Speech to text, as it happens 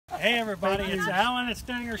Hey everybody, it's Alan at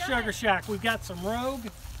Stanger Sugar Shack. We've got some rogue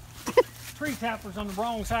tree tappers on the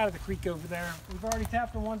wrong side of the creek over there. We've already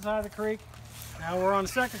tapped on one side of the creek. Now we're on the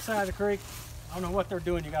second side of the creek. I don't know what they're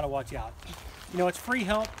doing, you gotta watch out. You know, it's free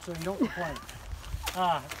help, so you don't complain.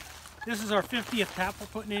 This is our 50th tap we're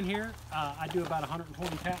putting in here. I do about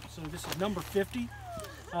 120 taps, so this is number 50.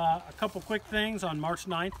 A couple quick things. On March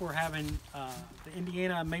 9th, we're having the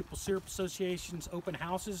Indiana Maple Syrup Association's open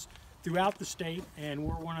houses throughout the state, and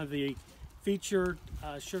we're one of the featured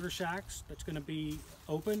sugar shacks that's going to be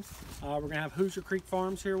open. We're going to have Hoosier Creek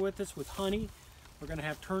Farms here with us with honey. We're going to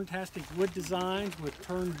have Turntastic Wood Designs with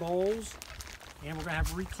turn bowls, and we're going to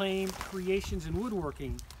have Reclaim Creations in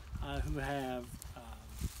Woodworking, who have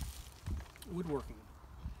woodworking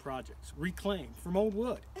projects reclaimed from old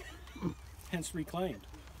wood, hence reclaimed.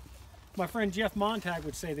 My friend Jeff Montag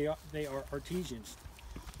would say they are artisans.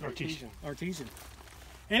 Artisan.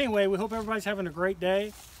 Anyway, we hope everybody's having a great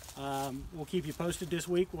day. We'll keep you posted this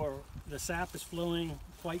week where the sap is flowing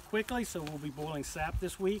quite quickly, so we'll be boiling sap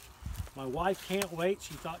this week. My wife can't wait.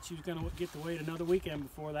 She thought she was going to get to wait another weekend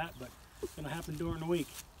before that, but it's going to happen during the week.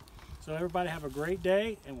 So everybody have a great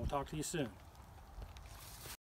day, and we'll talk to you soon.